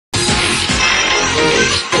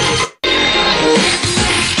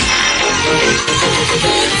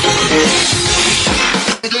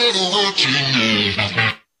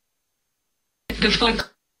the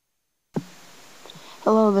fuck?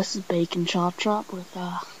 Hello, this is Bacon Chop Chop with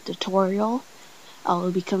a tutorial. I'll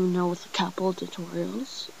be coming out with a couple of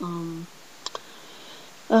tutorials.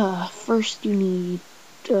 First you need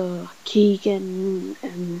Keegan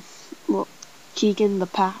and Keegan the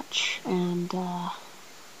patch, and what's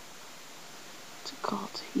it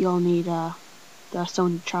called? You'll need the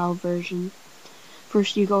Sony trial version.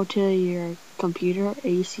 First you go to your computer,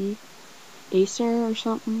 Acer or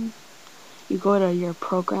something. You go to your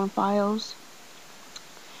program files.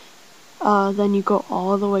 Then you go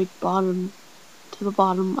all the way to the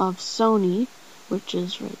bottom of Sony, which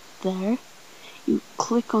is right there. You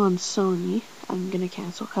click on Sony. I'm gonna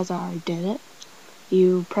cancel because I already did it.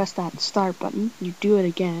 You press that start button. You do it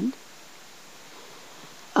again.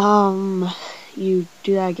 You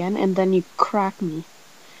do that again, and then you crack me.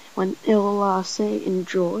 When it'll say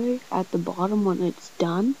enjoy at the bottom when it's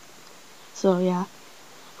done. So yeah.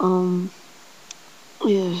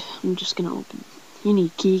 Yeah, I'm just gonna open. You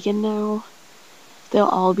need Keegan now. They'll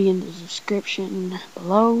all be in the description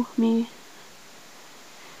below me.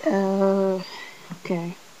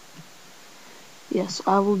 Okay. Yes,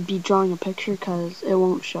 I will be drawing a picture because it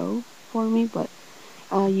won't show for me, but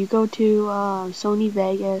you go to Sony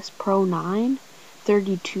Vegas Pro 9,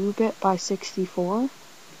 32-bit by 64,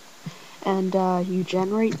 and you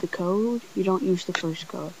generate the code. You don't use the first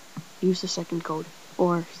code. Use the second code,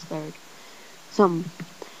 or third. Something.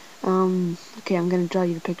 Okay, I'm gonna draw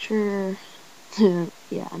you the picture.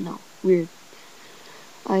 Yeah, no, weird.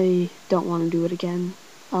 I don't want to do it again.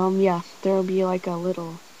 Yeah, there'll be like a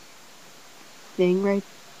little thing right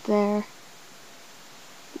there.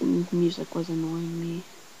 And music was annoying me.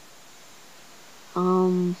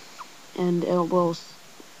 And it will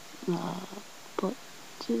put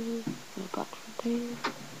to the button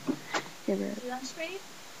there. Sunscreen,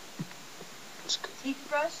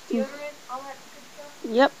 toothbrush, deodorant, all that good stuff.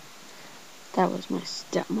 Yep. That was my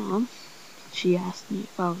stepmom. She asked me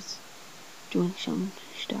if I was doing some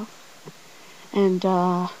stuff. And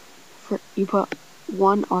you put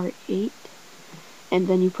 1 R8, and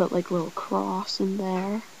then you put like a little cross in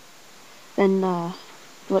there. Then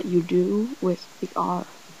what you do with the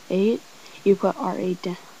R8, you put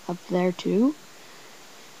R8 up there too.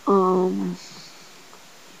 You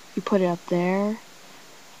put it up there.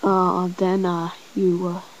 Then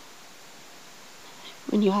you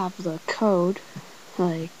when you have the code,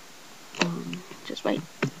 like just wait.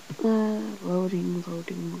 Loading.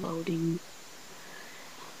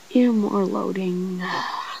 You're more loading.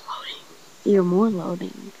 You're more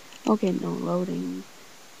loading. Okay, no loading.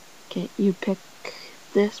 Okay, you pick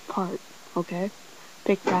this part, okay?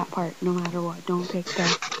 Pick that part, no matter what. Don't pick the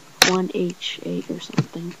 1H8 or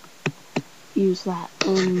something. Use that.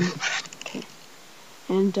 Okay.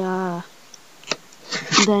 And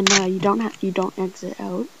then you don't exit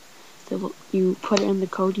out. So you put in the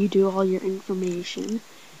code, you do all your information,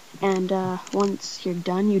 and once you're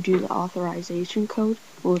done, you do the authorization code,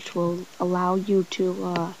 which will allow you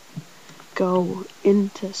to go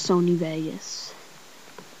into Sony Vegas.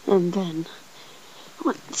 And then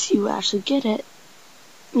once you actually get it,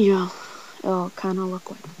 it'll kind of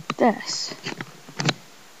look like this.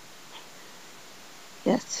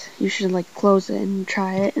 Yes, you should like close it and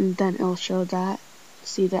try it, and then it'll show that.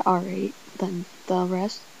 See the R8, then the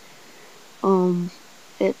rest.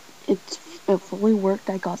 It fully worked.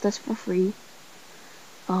 I got this for free.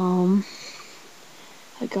 I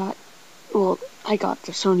got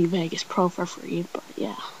the Sony Vegas Pro for free, but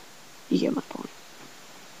yeah, you get my point.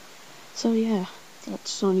 So yeah,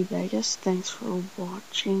 that's Sony Vegas. Thanks for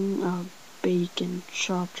watching Bacon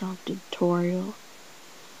Chop Chop tutorial.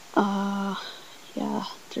 Yeah,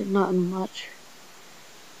 there's not much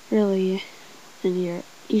really in here.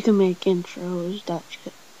 You can make intros, that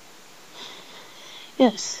shit.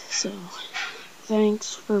 Yes, so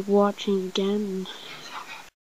thanks for watching again.